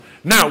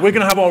Now, we're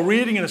going to have our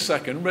reading in a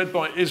second, read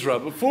by Israel.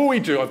 Before we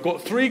do, I've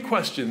got 3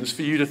 questions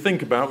for you to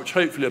think about, which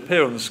hopefully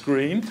appear on the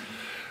screen,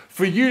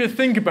 for you to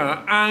think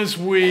about as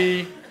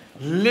we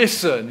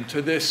listen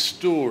to this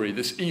story,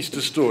 this Easter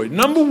story.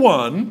 Number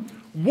 1,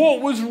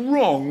 what was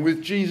wrong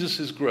with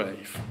Jesus'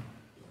 grave?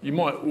 You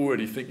might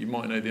already think you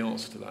might know the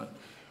answer to that.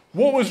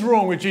 What was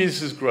wrong with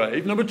Jesus'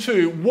 grave? Number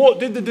 2, what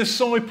did the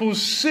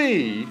disciples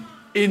see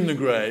in the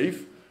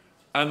grave?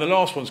 And the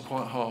last one's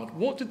quite hard.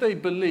 What did they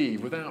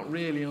believe without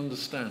really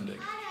understanding?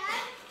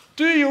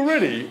 Do you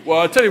already?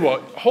 Well, I'll tell you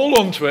what, hold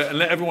on to it and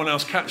let everyone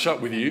else catch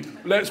up with you.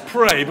 Let's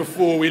pray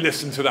before we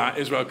listen to that.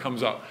 Israel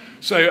comes up.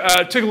 So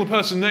tickle the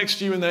person next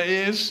to you in their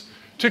ears,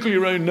 tickle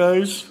your own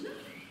nose,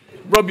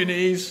 rub your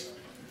knees,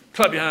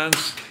 clap your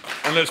hands,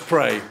 and let's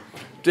pray.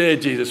 Dear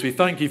Jesus, we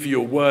thank you for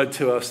your word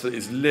to us that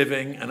is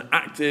living and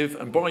active,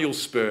 and by your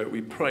Spirit we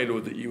pray,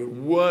 Lord, that you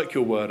would work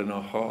your word in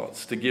our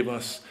hearts to give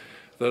us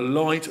the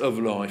light of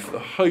life, the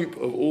hope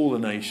of all the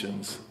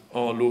nations,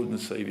 our Lord and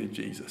Saviour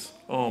Jesus.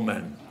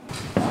 Amen.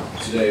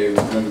 Today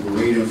we're going to be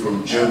reading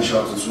from John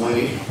chapter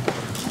 20,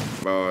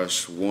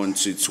 verse 1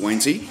 to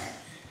 20.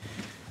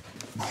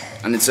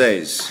 And it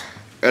says,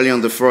 early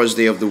on the first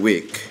day of the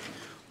week,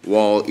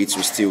 while it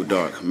was still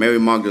dark, Mary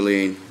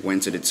Magdalene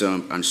went to the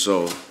tomb and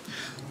saw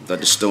that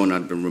the stone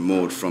had been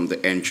removed from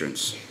the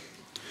entrance.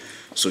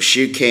 So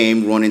she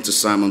came running to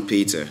Simon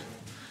Peter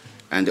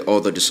and the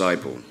other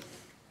disciple,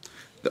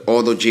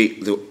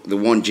 the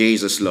one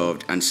Jesus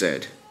loved, and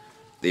said,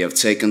 they have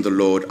taken the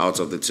Lord out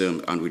of the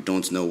tomb, and we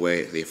don't know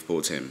where they've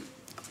put him.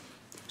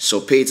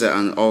 So Peter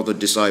and all the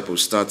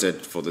disciples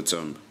started for the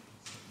tomb.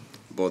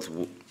 Both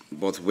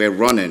were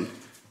running,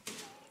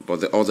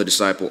 but the other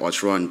disciple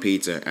outrun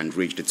Peter and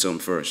reached the tomb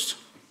first.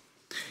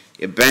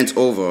 He bent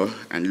over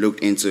and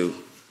looked in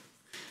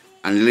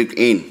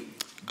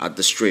at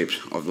the strips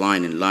of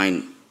linen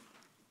lying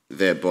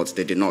there, but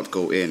they did not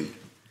go in.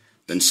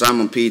 Then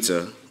Simon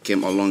Peter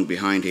came along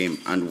behind him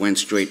and went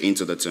straight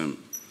into the tomb.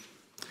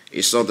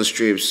 He saw the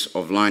strips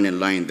of linen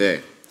lying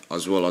there,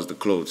 as well as the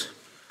cloth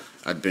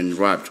had been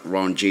wrapped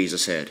round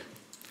Jesus' head.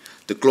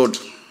 The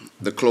cloth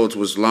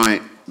was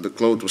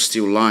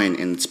still lying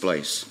in its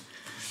place,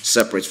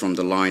 separate from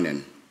the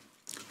linen.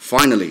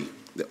 Finally,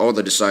 the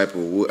other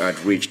disciple who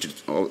had reached the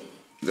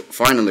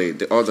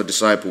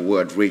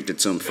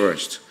tomb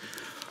first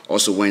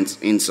also went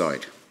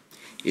inside.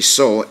 He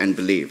saw and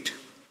believed.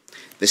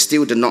 They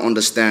still did not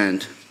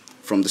understand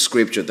from the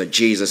scripture that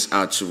Jesus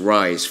had to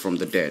rise from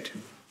the dead.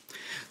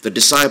 The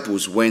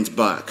disciples went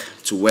back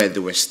to where they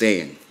were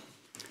staying.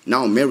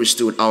 Now Mary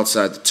stood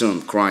outside the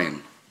tomb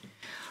crying.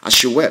 As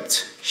she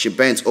wept, she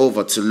bent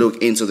over to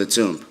look into the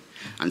tomb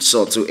and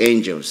saw 2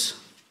 angels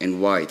in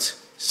white,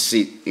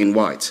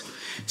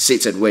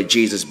 seated where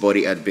Jesus'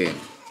 body had been,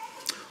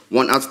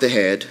 one at the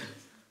head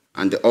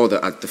and the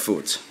other at the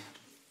foot.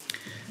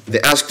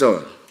 They asked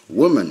her,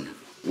 "Woman,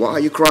 why are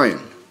you crying?"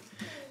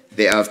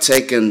 "They have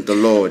taken the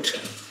Lord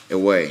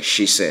away,"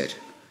 she said,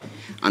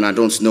 "and I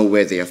don't know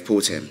where they have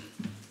put him."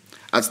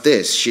 At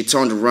this, she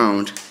turned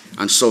around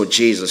and saw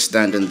Jesus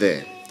standing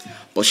there,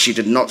 but she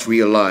did not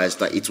realize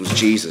that it was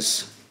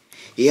Jesus.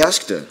 He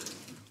asked her,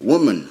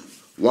 "Woman,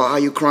 why are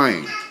you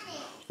crying?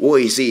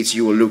 What is it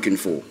you were looking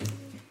for?"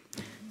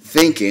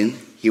 Thinking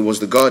he was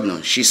the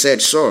gardener, she said,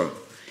 "Sir,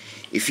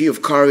 if you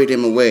have carried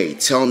him away,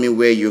 tell me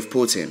where you have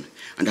put him,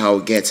 and I will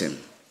get him."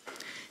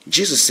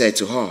 Jesus said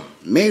to her,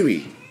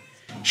 "Mary."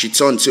 She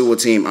turned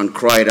towards him and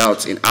cried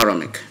out in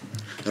Aramaic,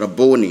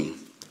 "Rabboni,"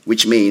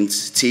 which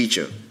means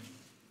teacher.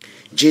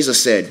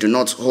 Jesus said, "Do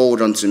not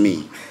hold on to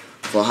me,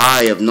 for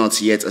I have not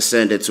yet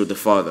ascended to the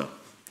Father.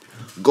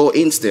 Go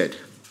instead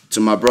to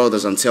my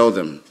brothers and tell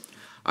them,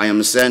 I am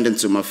ascending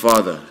to my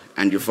Father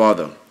and your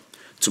Father,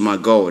 to my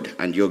God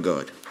and your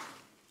God."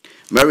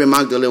 Mary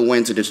Magdalene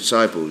went to the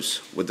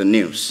disciples with the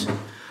news,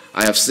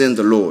 "I have seen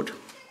the Lord."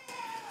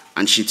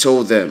 And she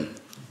told them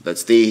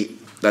that he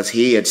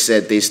had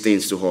said these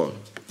things to her.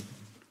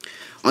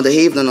 On the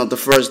evening of the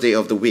first day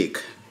of the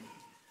week,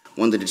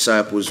 when the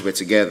disciples were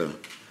together,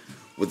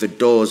 with the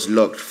doors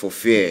locked for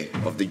fear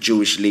of the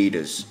Jewish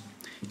leaders,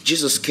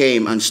 Jesus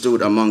came and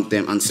stood among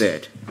them and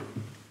said,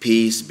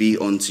 "Peace be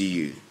unto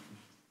you."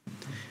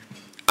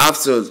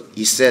 After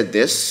he said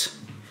this,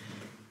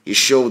 he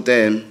showed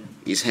them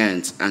his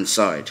hands and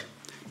side.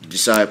 The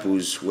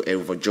disciples were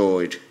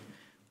overjoyed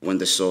when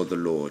they saw the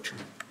Lord.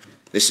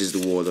 This is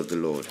the word of the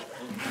Lord.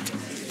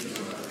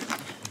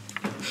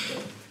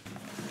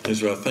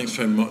 Israel, thanks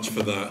very much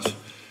for that.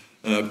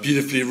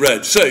 Beautifully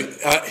read. So,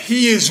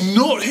 he is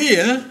not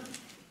here.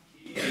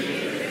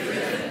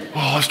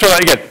 Oh, let's try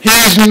that again. He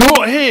is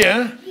not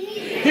here.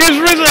 He is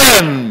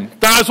risen.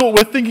 That's what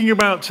we're thinking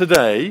about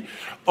today.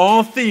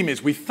 Our theme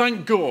is we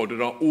thank God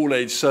at our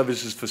all-age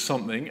services for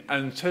something,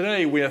 and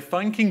today we are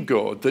thanking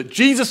God that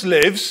Jesus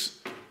lives,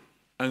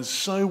 and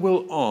so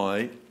will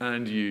I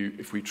and you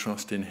if we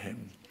trust in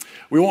him.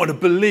 We want to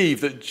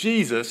believe that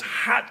Jesus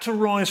had to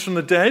rise from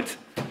the dead.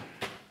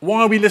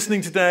 Why are we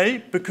listening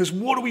today? Because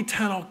what do we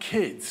tell our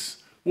kids?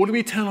 What do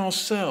we tell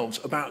ourselves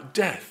about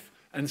death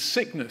and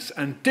sickness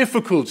and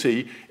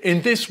difficulty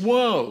in this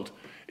world?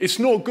 It's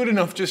not good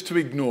enough just to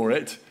ignore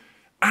it.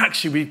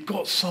 Actually, we've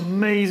got some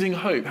amazing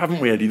hope,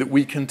 haven't we, Eddie, that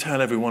we can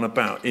tell everyone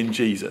about in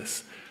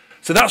Jesus.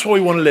 So that's why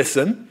we want to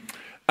listen.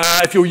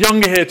 If you're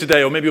younger here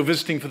today, or maybe you're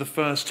visiting for the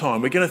first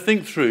time, we're going to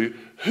think through,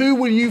 who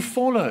will you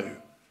follow?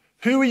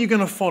 Who are you going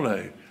to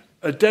follow?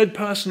 A dead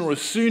person or a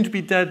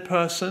soon-to-be dead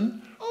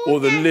person? Or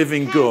the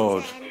living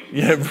God?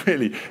 Yeah,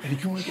 really.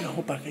 And you want to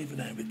hold back over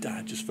there with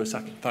Dad just for a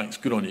second? Thanks,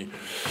 good on you.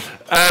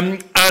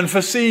 And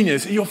for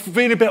seniors, you're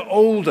feeling a bit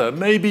older.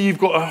 Maybe you've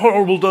got a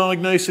horrible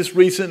diagnosis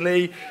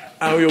recently,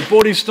 or your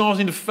body's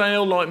starting to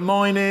fail like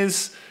mine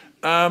is,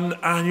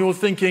 and you're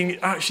thinking,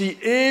 actually,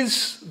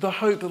 is the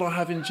hope that I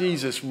have in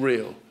Jesus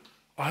real?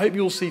 I hope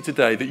you'll see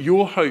today that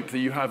your hope that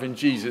you have in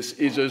Jesus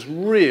is as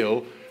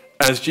real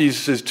as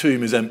Jesus'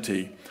 tomb is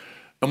empty.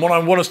 And what I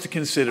want us to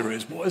consider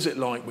is, what is it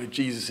like where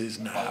Jesus is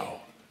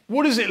now?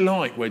 What is it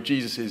like where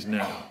Jesus is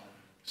now?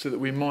 So that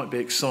we might be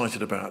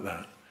excited about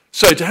that.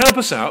 So to help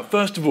us out,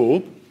 first of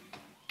all,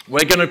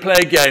 we're going to play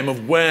a game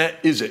of where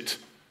is it?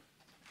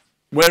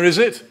 Where is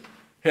it?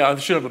 Here, I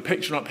should have a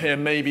picture up here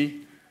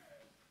maybe.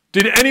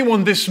 Did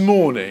anyone this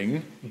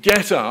morning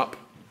get up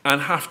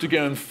and have to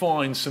go and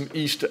find some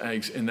Easter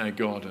eggs in their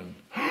garden?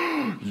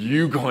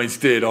 You guys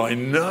did, I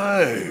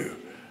know.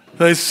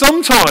 So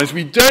sometimes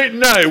we don't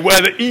know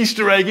where the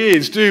Easter egg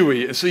is, do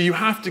we? So you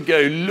have to go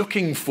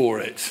looking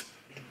for it.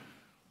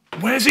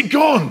 Where's it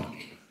gone?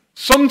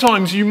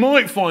 Sometimes you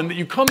might find that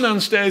you come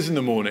downstairs in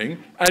the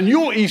morning and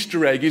your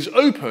Easter egg is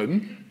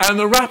open and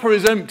the wrapper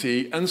is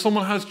empty and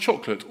someone has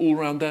chocolate all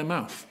around their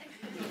mouth.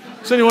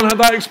 Has anyone had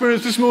that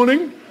experience this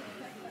morning?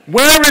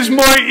 Where is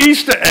my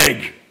Easter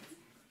egg?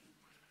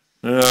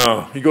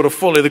 Oh, you've got to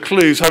follow the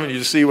clues, haven't you,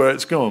 to see where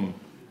it's gone?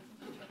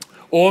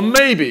 Or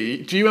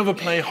maybe, do you ever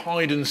play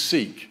hide and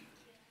seek?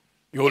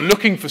 You're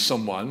looking for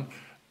someone,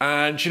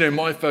 and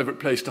my favourite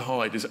place to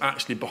hide is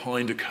actually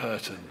behind a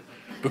curtain.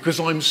 Because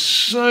I'm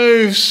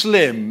so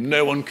slim,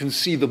 no one can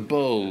see the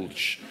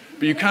bulge.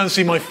 But you can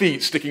see my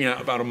feet sticking out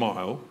about a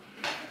mile.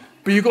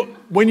 But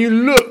when you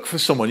look for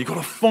someone, you've got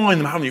to find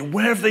them, haven't you?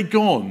 Where have they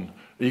gone?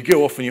 And you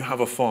go off and you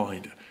have a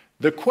find.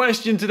 The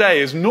question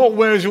today is not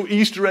where is your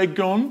Easter egg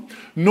gone,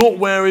 not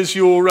where is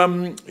your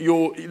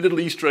little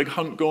Easter egg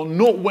hunt gone,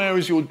 not where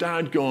is your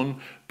dad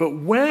gone, but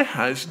where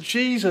has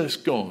Jesus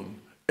gone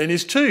in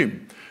his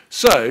tomb?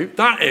 So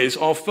that is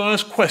our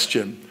first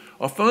question.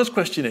 Our first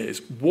question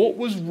is, what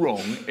was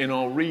wrong in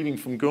our reading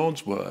from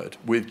God's word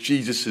with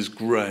Jesus'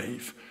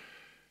 grave?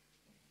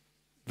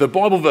 The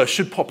Bible verse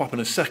should pop up in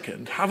a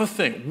second. Have a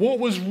think. What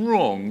was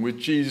wrong with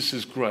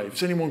Jesus' grave?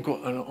 Has anyone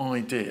got an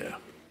idea?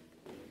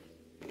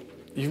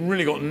 You've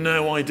really got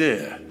no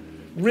idea.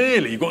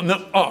 Really? You've got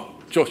no... Oh,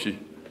 Joshy.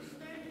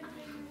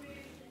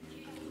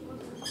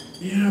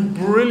 Yeah,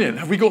 brilliant.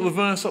 Have we got the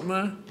verse up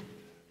there?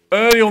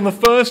 Early on the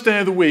first day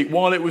of the week,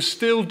 while it was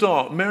still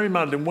dark, Mary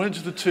Magdalene went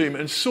to the tomb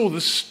and saw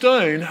the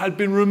stone had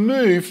been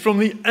removed from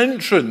the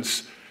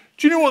entrance.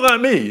 Do you know what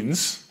that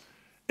means?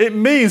 It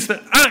means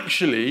that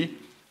actually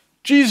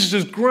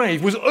Jesus'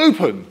 grave was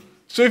open.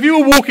 So if you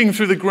were walking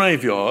through the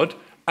graveyard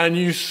and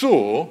you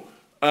saw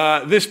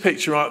this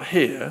picture up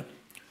here,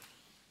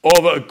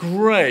 of a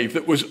grave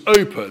that was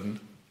open,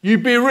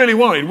 you'd be really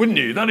worried, wouldn't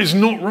you? That is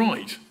not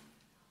right.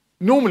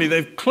 Normally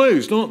they've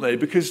closed, aren't they?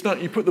 Because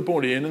you put the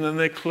body in and then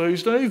they're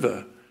closed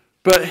over.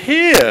 But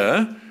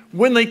here,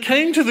 when they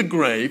came to the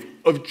grave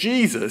of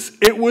Jesus,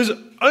 it was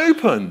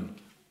open.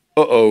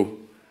 Uh-oh.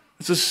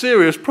 It's a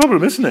serious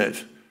problem, isn't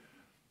it?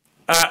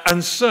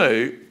 And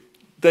so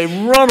they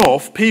run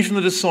off, Peter and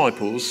the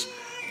disciples,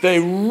 they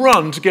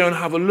run to go and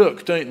have a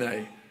look, don't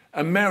they?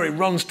 And Mary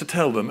runs to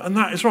tell them, and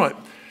that is right.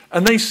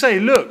 And they say,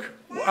 look,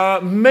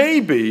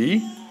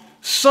 maybe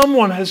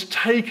someone has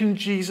taken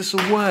Jesus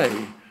away.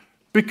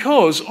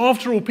 Because,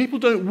 after all, people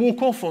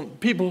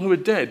who are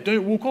dead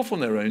don't walk off on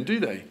their own, do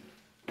they?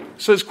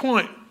 So it's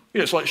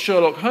it's like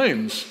Sherlock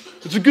Holmes.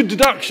 It's a good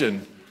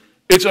deduction.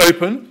 It's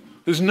open,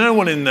 there's no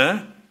one in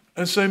there,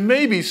 and so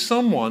maybe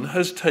someone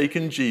has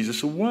taken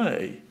Jesus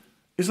away.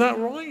 Is that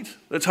right?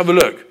 Let's have a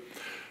look.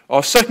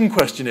 Our second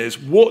question is,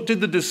 what did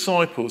the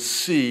disciples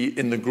see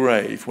in the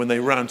grave when they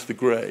ran to the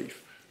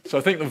grave? So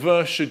I think the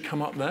verse should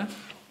come up there.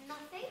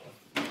 Nothing.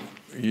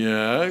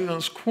 Yeah,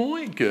 that's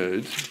quite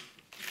good.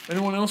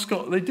 Anyone else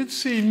they did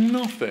see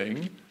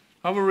nothing.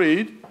 Have a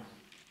read.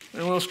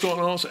 Anyone else got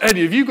an answer?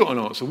 Eddie, have you got an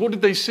answer? What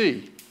did they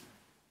see?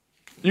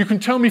 You can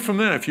tell me from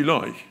there if you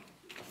like.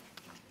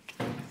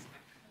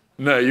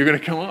 No, you're going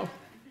to come up?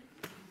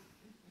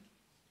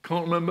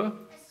 Can't remember?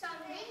 A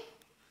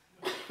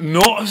zombie.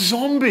 Not a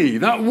zombie.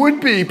 That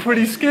would be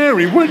pretty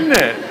scary, wouldn't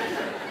it?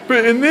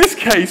 But in this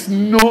case,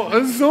 not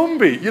a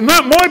zombie. And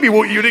that might be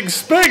what you'd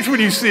expect when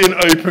you see an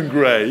open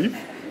grave,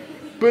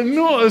 but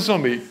not a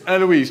zombie.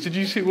 Eloise, did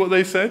you see what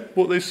they said?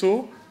 What they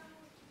saw?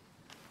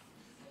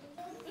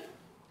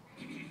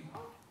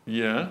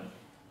 Yeah,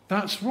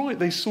 that's right.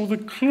 They saw the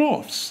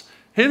cloths.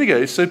 Here they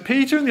go. So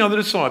Peter and the other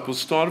disciples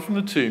started from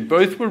the tomb.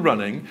 Both were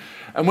running.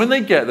 And when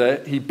they get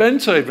there, he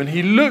bent over and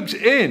he looked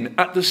in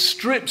at the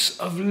strips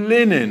of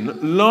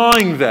linen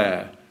lying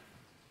there.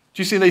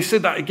 Do you see, they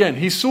said that again.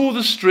 He saw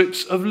the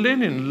strips of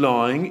linen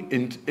lying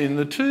in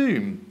the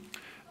tomb,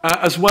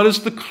 as well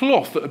as the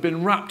cloth that had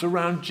been wrapped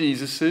around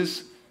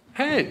Jesus'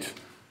 head.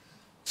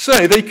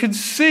 So they could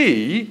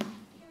see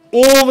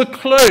all the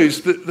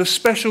clothes, the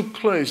special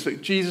clothes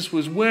that Jesus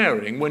was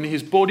wearing when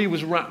his body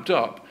was wrapped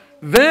up.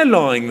 They're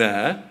lying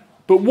there,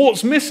 but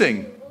what's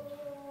missing?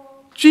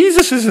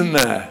 Jesus isn't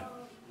there.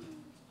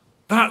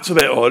 That's a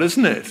bit odd,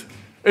 isn't it?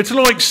 It's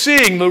like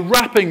seeing the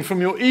wrapping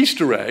from your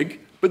Easter egg,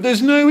 but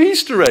there's no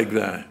Easter egg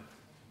there.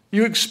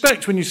 You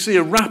expect when you see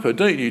a wrapper,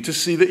 don't you, to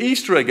see the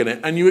Easter egg in it,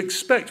 and you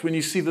expect when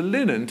you see the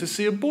linen to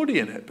see a body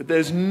in it, but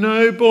there's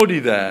no body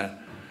there.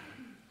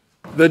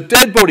 The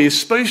dead body is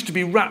supposed to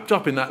be wrapped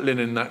up in that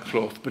linen, that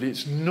cloth, but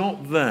it's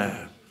not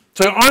there.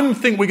 So I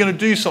think we're going to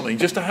do something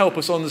just to help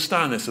us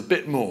understand this a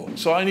bit more.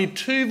 So I need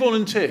 2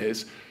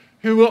 volunteers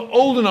who are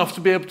old enough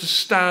to be able to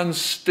stand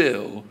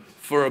still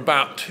for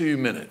about 2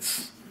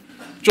 minutes.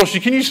 Josh,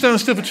 can you stand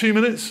still for 2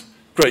 minutes?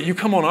 Great, you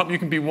come on up, you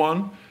can be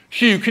 1.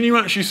 Hugh, can you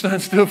actually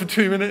stand still for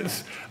 2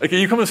 minutes?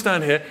 Okay, you come and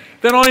stand here.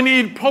 Then I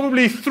need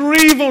probably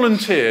 3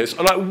 volunteers,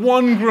 like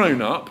 1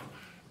 grown-up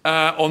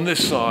on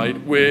this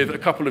side with a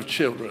couple of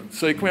children.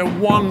 So can we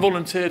have 1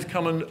 volunteer to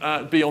come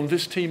and be on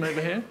this team over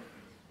here?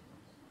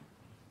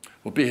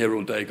 We'll be here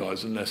all day,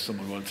 guys, unless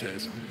someone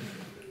volunteers.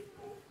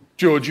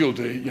 George, you'll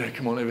do. Yeah,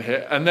 come on over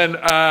here. And then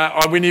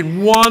we need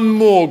 1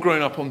 more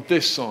grown-up on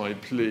this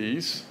side,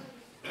 please.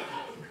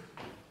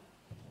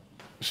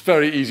 It's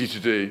very easy to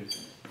do.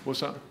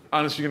 What's that?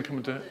 Alice, you're going to come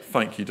and do it?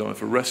 Thank you, Diane,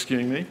 for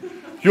rescuing me.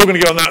 You're going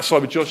to go on that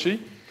side with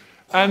Joshy.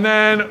 And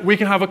then we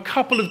can have a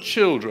couple of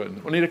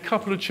children. I need a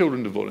couple of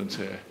children to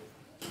volunteer.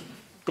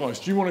 Guys,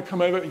 do you want to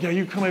come over? Yeah,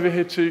 you come over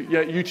here too.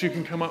 Yeah, you 2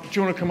 can come up. Do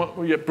you want to come up?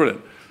 Oh, yeah,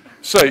 brilliant.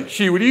 So,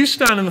 Hugh, will you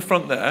stand in the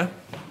front there?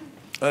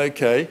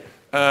 Okay.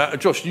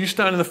 Josh, you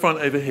stand in the front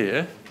over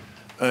here.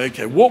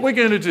 Okay, what we're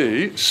going to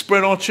do,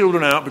 spread our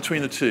children out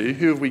between the 2.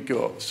 Who have we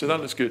got? So that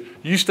looks good.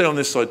 You stay on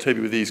this side,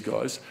 Toby, with these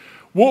guys.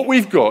 What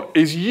we've got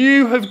is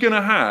you are going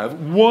to have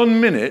 1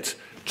 minute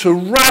to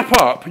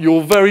wrap up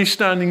your very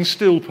standing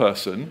still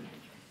person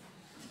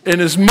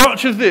in as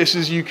much of this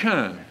as you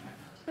can.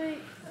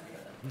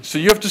 So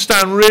you have to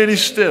stand really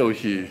still,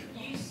 Hugh.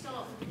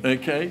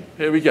 Okay,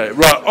 here we go.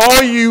 Right,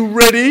 are you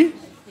ready?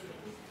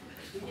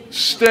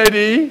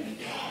 Steady.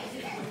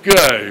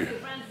 Go.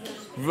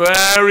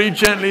 Very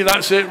gently,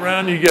 that's it,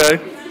 round you go.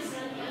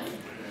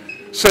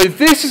 So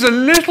this is a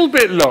little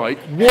bit like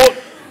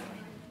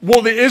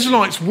what the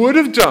Israelites would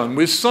have done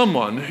with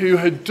someone who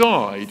had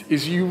died,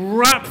 is you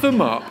wrap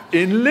them up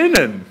in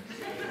linen.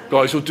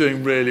 Guys, you're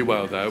doing really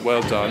well there.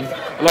 Well done.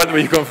 I like the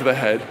way you've gone for the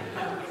head.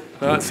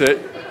 That's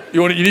it.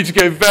 You need to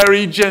go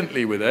very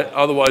gently with it,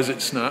 otherwise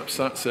it snaps.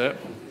 That's it.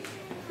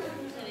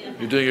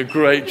 You're doing a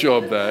great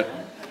job there.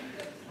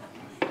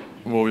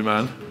 Warby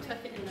man.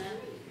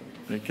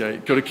 Okay,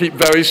 got to keep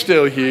very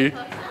still, Hugh.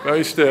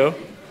 Very still.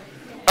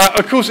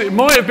 Of course, it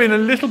might have been a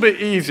little bit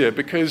easier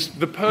because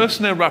the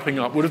person they're wrapping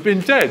up would have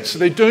been dead, so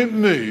they don't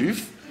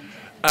move,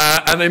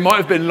 and they might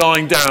have been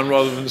lying down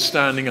rather than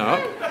standing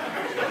up.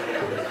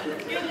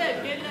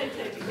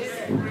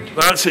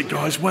 That's it,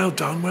 guys. Well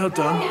done, well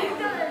done.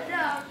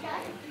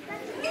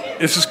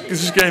 This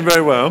is going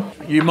very well.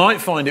 You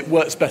might find it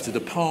works better to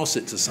pass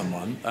it to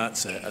someone.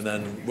 That's it, and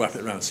then wrap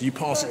it around. So you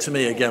pass it to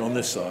me again on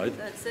this side.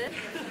 That's it.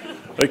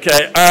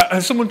 Okay,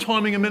 has someone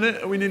timing a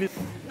minute? Are we nearly?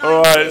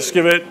 All right, let's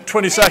give it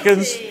 20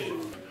 seconds.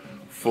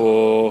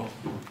 4,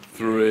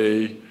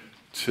 3,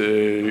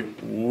 2,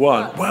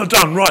 1. Well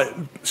done, right.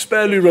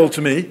 Spare loo roll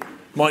to me.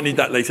 Might need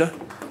that later.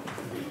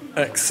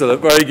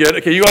 Excellent, very good.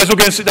 Okay, you guys all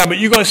go and sit down, but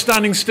you guys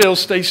standing still,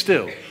 stay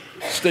still.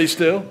 Stay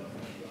still.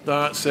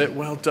 That's it,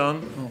 well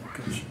done. Oh,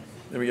 gosh.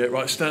 There we go,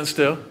 right, stand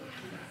still.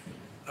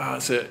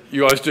 That's it.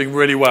 You guys are doing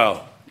really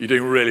well. You're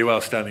doing really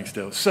well standing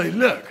still. So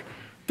look,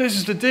 this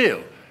is the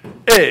deal.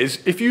 Is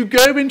if you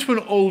go into an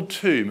old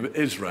tomb of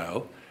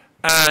Israel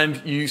and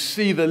you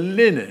see the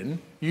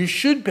linen, you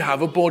should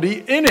have a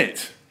body in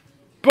it.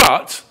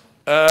 But,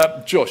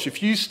 Josh,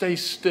 if you stay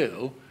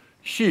still,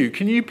 Hugh,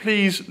 can you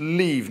please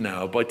leave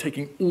now by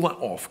taking all that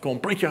off? Go on,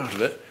 break out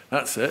of it.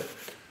 That's it.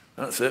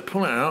 That's it.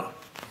 Pull it out.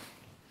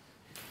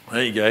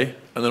 There you go.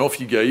 And then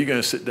off you go. You're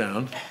going to sit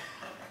down.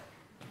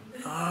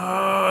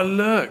 Ah,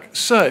 look.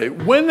 So,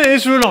 when the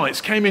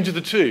Israelites came into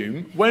the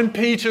tomb, when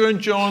Peter and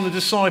John, the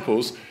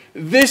disciples,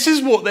 this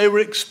is what they were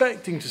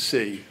expecting to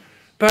see.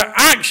 But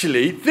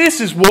actually, this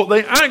is what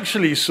they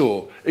actually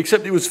saw,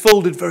 except it was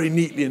folded very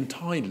neatly and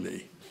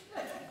tidily.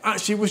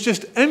 Actually, it was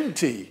just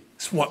empty.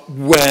 It's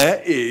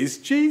where is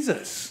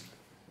Jesus?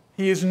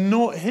 He is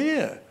not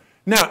here.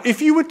 Now,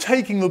 if you were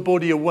taking the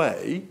body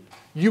away,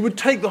 you would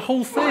take the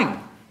whole thing.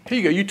 Here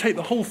you go, you take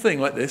the whole thing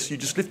like this, you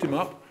just lift him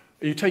up,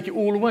 and you take it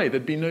all away.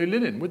 There'd be no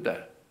linen, would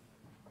there?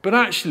 But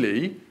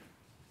actually,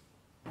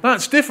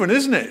 that's different,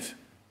 isn't it?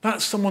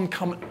 That's someone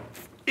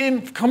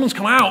someone's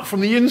come out from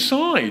the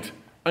inside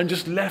and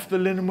just left the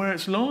linen where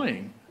it's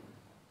lying.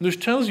 This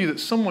tells you that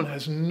someone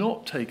has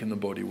not taken the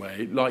body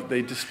away like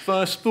they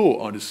first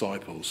thought our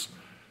disciples.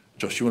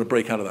 Josh, you want to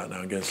break out of that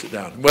now and go and sit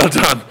down? Well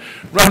done.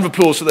 Round of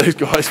applause for those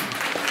guys.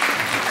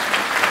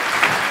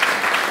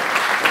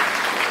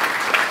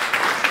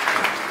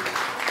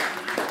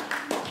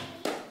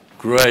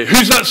 Great.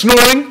 Who's that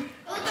snoring?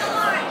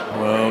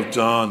 Well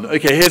done.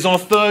 Okay, here's our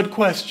third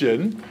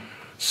question.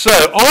 So,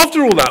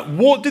 after all that,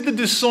 what did the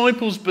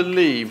disciples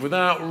believe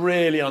without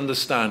really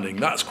understanding?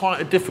 That's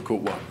quite a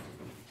difficult one.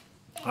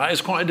 That is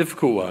quite a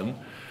difficult one.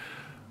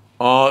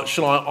 I'm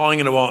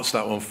going to answer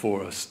that one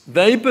for us.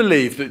 They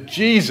believed that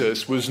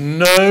Jesus was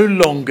no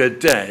longer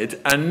dead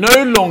and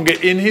no longer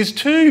in his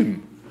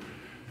tomb.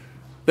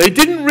 They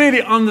didn't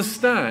really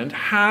understand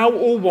how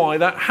or why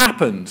that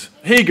happened.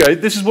 Here you go.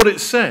 This is what it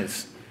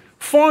says.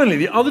 Finally,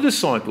 the other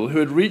disciple who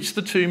had reached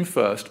the tomb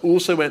first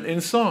also went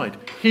inside.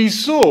 He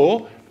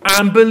saw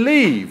and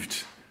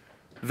believed.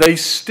 They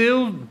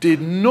still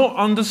did not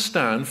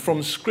understand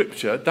from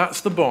Scripture,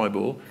 that's the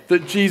Bible,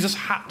 that Jesus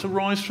had to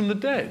rise from the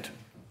dead.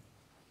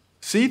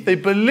 See, they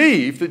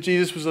believed that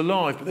Jesus was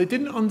alive, but they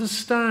didn't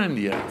understand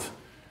yet.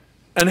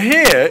 And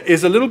here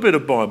is a little bit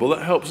of Bible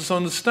that helps us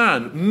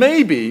understand.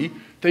 Maybe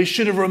they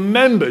should have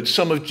remembered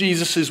some of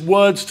Jesus'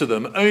 words to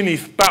them only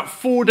about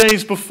 4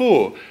 days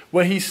before,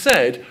 where he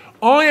said,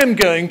 I am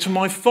going to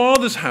my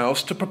Father's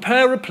house to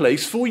prepare a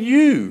place for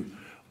you.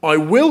 I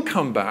will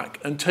come back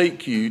and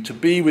take you to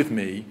be with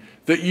me,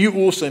 that you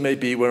also may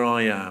be where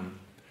I am.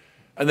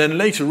 And then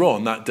later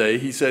on that day,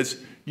 he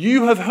says,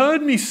 you have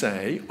heard me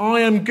say, I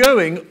am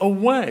going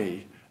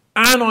away,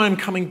 and I am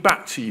coming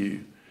back to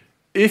you.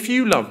 If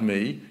you love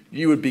me,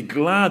 you would be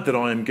glad that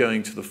I am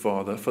going to the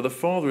Father, for the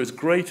Father is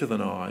greater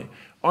than I.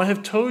 I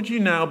have told you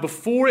now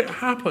before it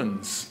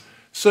happens,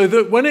 so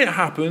that when it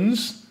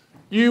happens,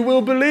 you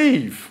will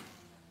believe.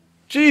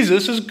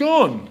 Jesus has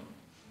gone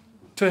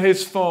to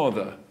his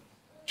Father,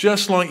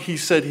 just like he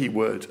said he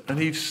would, and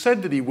he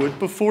said that he would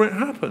before it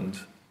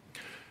happened.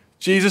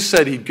 Jesus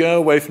said he'd go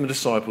away from the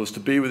disciples to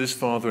be with his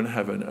Father in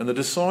heaven, and the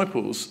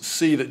disciples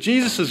see that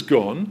Jesus has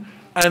gone,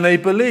 and they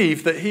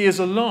believe that he is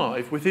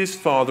alive with his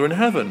Father in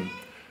heaven.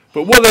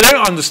 But what they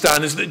don't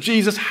understand is that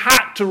Jesus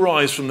had to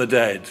rise from the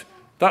dead.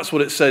 That's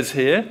what it says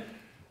here.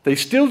 They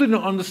still did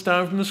not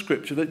understand from the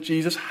Scripture that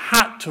Jesus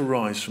had to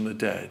rise from the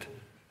dead.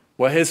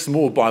 Well, here's some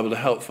more Bible to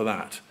help for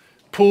that.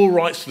 Paul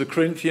writes to the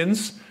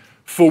Corinthians,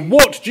 for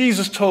what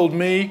Jesus told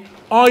me,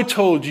 I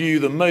told you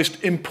the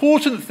most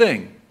important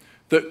thing,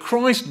 that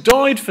Christ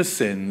died for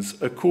sins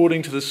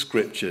according to the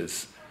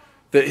Scriptures,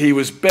 that he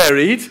was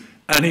buried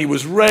and he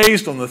was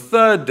raised on the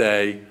third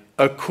day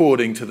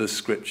according to the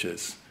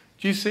Scriptures.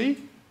 Do you see?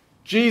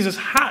 Jesus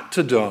had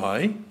to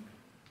die,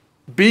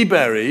 be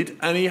buried,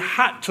 and he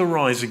had to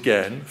rise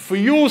again for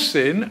your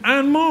sin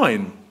and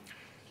mine.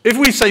 If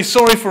we say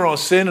sorry for our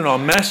sin and our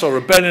mess, our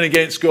rebellion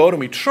against God, and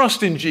we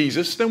trust in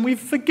Jesus, then we've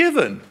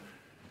forgiven.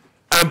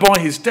 And by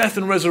his death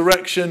and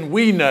resurrection,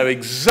 we know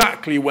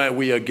exactly where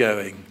we are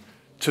going,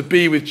 to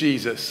be with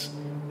Jesus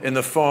in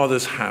the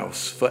Father's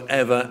house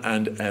forever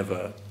and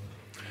ever.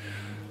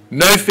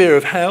 No fear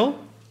of hell,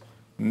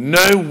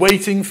 no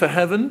waiting for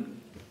heaven.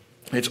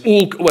 It's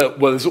all,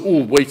 there's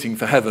all waiting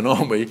for heaven,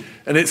 aren't we?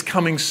 And it's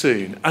coming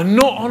soon. And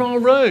not on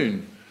our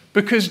own,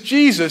 because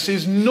Jesus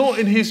is not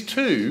in his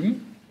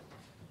tomb.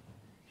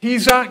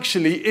 He's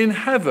actually in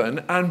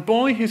heaven, and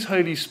by his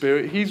Holy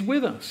Spirit, he's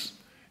with us.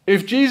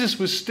 If Jesus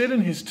was still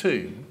in his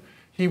tomb,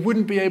 he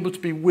wouldn't be able to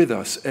be with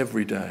us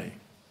every day.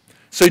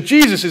 So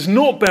Jesus is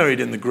not buried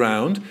in the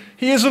ground.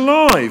 He is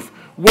alive,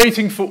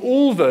 waiting for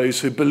all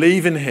those who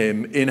believe in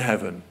him in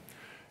heaven.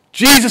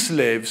 Jesus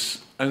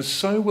lives, and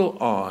so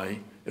will I,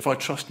 if I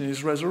trust in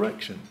his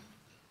resurrection.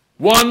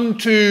 1,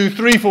 2,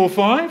 3, 4,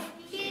 5.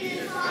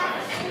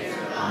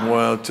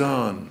 Well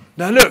done.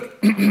 Now look,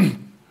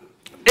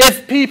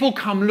 if people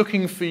come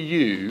looking for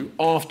you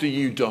after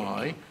you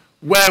die,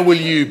 where will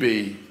you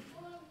be?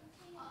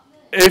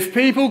 If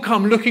people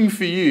come looking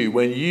for you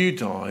when you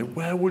die,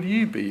 where will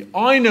you be?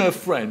 I know a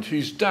friend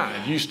whose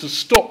dad used to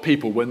stop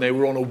people when they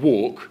were on a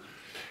walk.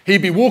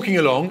 He'd be walking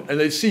along and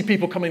they'd see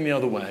people coming the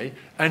other way,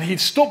 and he'd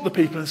stop the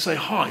people and say,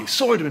 hi,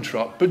 sorry to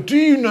interrupt, but do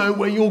you know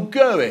where you're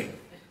going?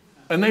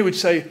 And they would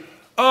say,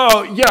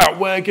 oh, yeah,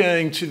 we're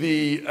going to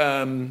the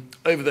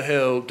over the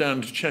hill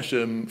down to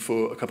Chesham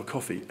for a cup of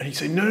coffee. And he'd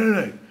say,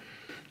 no.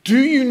 Do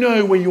you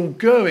know where you're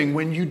going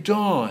when you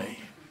die?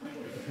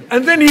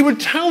 And then he would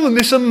tell them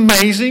this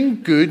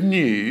amazing good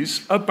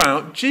news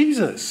about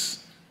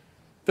Jesus.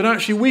 That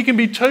actually we can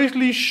be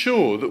totally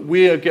sure that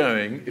we are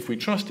going, if we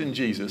trust in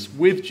Jesus,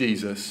 with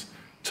Jesus,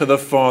 to the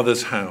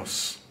Father's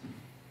house.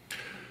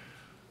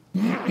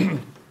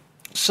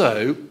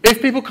 So,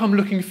 if people come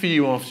looking for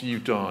you after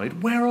you've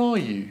died, where are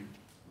you?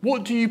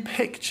 What do you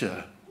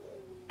picture?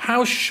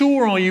 How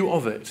sure are you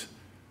of it?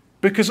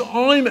 Because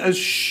I'm as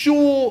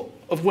sure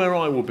of where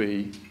I will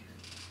be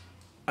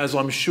as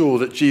I'm sure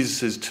that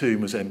Jesus'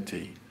 tomb was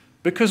empty.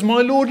 Because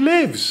my Lord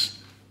lives,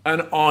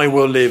 and I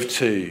will live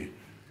too.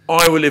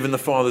 I will live in the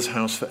Father's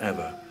house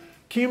forever.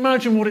 Can you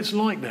imagine what it's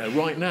like there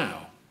right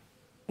now?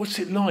 What's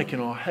it like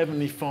in our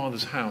Heavenly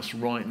Father's house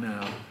right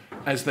now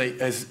as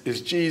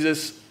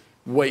Jesus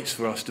waits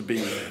for us to be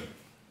with him?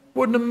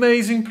 What an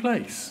amazing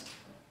place.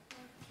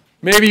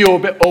 Maybe you're a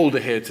bit older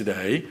here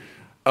today,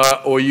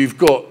 or you've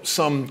got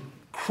some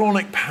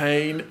chronic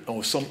pain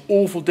or some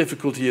awful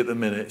difficulty at the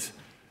minute,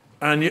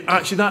 And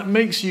actually that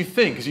makes you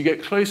think, as you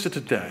get closer to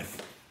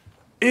death,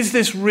 is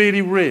this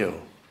really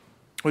real?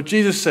 Well,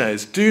 Jesus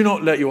says, do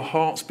not let your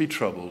hearts be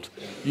troubled.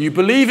 You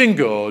believe in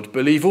God,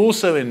 believe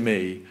also in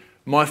me.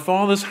 My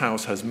Father's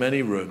house has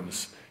many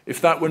rooms.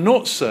 If that were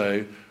not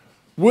so,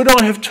 would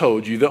I have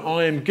told you that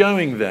I am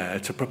going there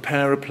to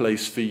prepare a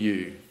place for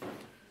you?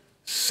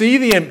 See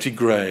the empty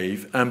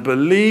grave and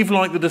believe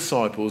like the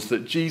disciples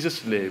that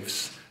Jesus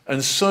lives,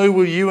 and so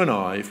will you and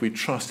I if we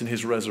trust in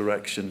his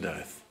resurrection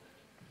death.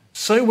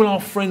 So will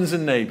our friends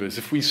and neighbours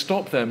if we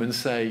stop them and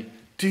say,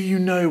 do you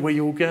know where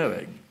you're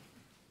going?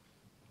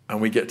 And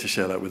we get to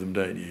share that with them,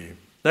 don't you?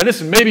 Now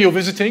listen, maybe you're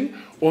visiting,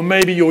 or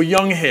maybe you're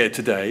young here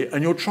today,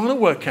 and you're trying to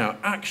work out,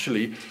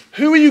 actually,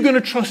 who are you going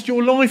to trust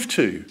your life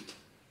to?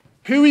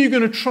 Who are you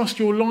going to trust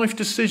your life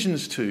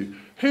decisions to?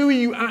 Who are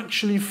you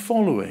actually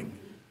following?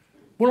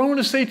 Well, I want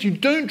to say to you,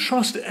 don't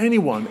trust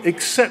anyone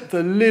except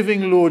the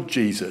living Lord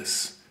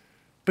Jesus,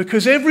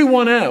 because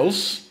everyone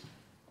else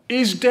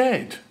is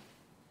dead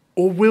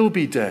or will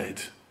be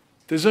dead.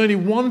 There's only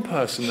one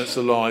person that's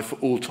alive for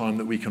all time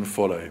that we can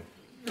follow.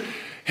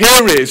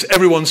 Here is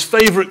everyone's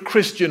favourite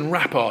Christian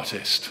rap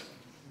artist.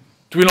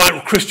 Do we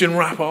like Christian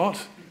rap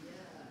art?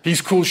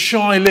 He's called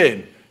Shai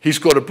Lin. He's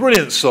got a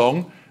brilliant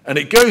song, and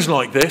it goes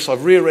like this.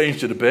 I've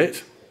rearranged it a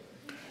bit.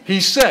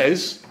 He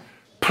says,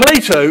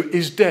 Plato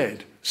is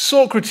dead.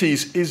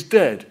 Socrates is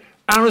dead.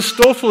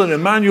 Aristotle and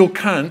Immanuel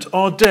Kant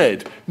are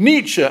dead.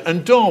 Nietzsche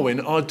and Darwin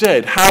are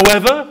dead.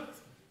 However,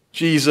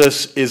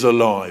 Jesus is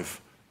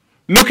alive.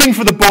 Looking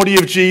for the body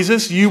of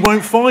Jesus, you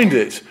won't find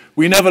it.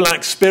 We never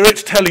lack spirit,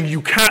 telling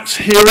you cats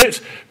hear it,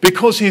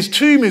 because his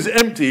tomb is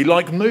empty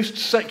like most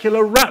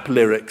secular rap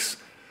lyrics.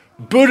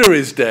 Buddha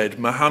is dead,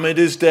 Muhammad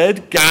is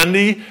dead,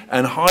 Gandhi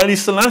and Haile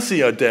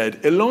Selassie are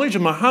dead, Elijah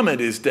Muhammad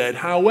is dead.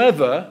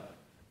 However,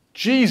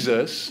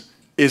 Jesus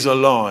is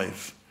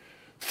alive.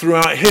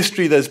 Throughout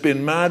history, there's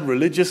been mad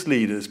religious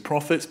leaders,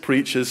 prophets,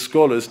 preachers,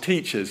 scholars,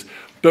 teachers.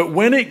 But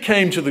when it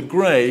came to the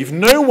grave,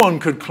 no one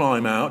could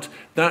climb out.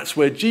 That's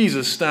where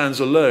Jesus stands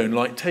alone,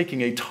 like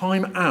taking a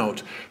time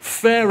out.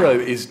 Pharaoh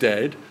is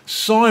dead.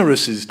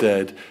 Cyrus is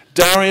dead.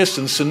 Darius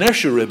and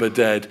Sennacherib are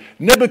dead.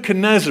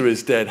 Nebuchadnezzar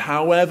is dead.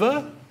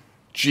 However,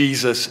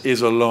 Jesus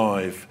is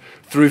alive.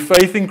 Through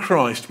faith in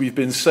Christ, we've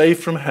been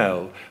saved from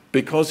hell.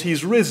 Because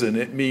he's risen,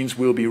 it means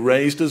we'll be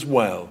raised as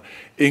well.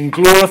 In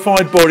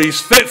glorified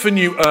bodies fit for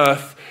new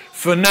earth.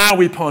 For now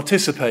we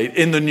participate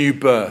in the new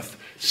birth.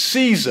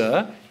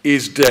 Caesar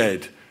is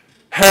dead.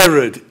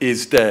 Herod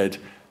is dead.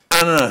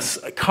 Annas,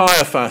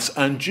 Caiaphas,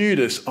 and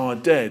Judas are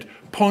dead.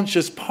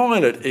 Pontius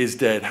Pilate is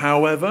dead.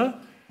 However,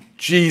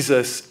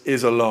 Jesus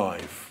is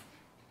alive.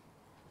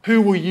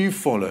 Who will you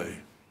follow?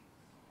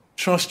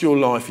 Trust your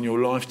life and your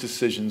life's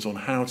decisions on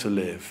how to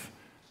live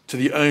to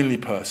the only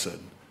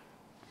person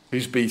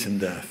who's beaten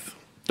death.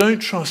 Don't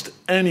trust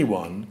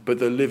anyone but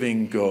the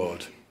living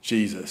God,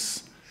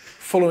 Jesus.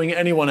 Following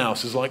anyone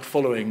else is like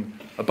following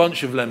a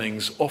bunch of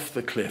lemmings off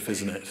the cliff,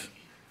 isn't it?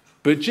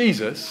 But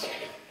Jesus,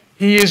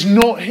 he is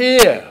not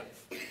here.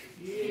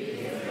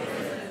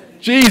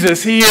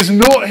 Jesus, he is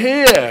not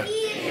here.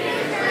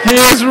 He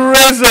is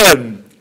risen.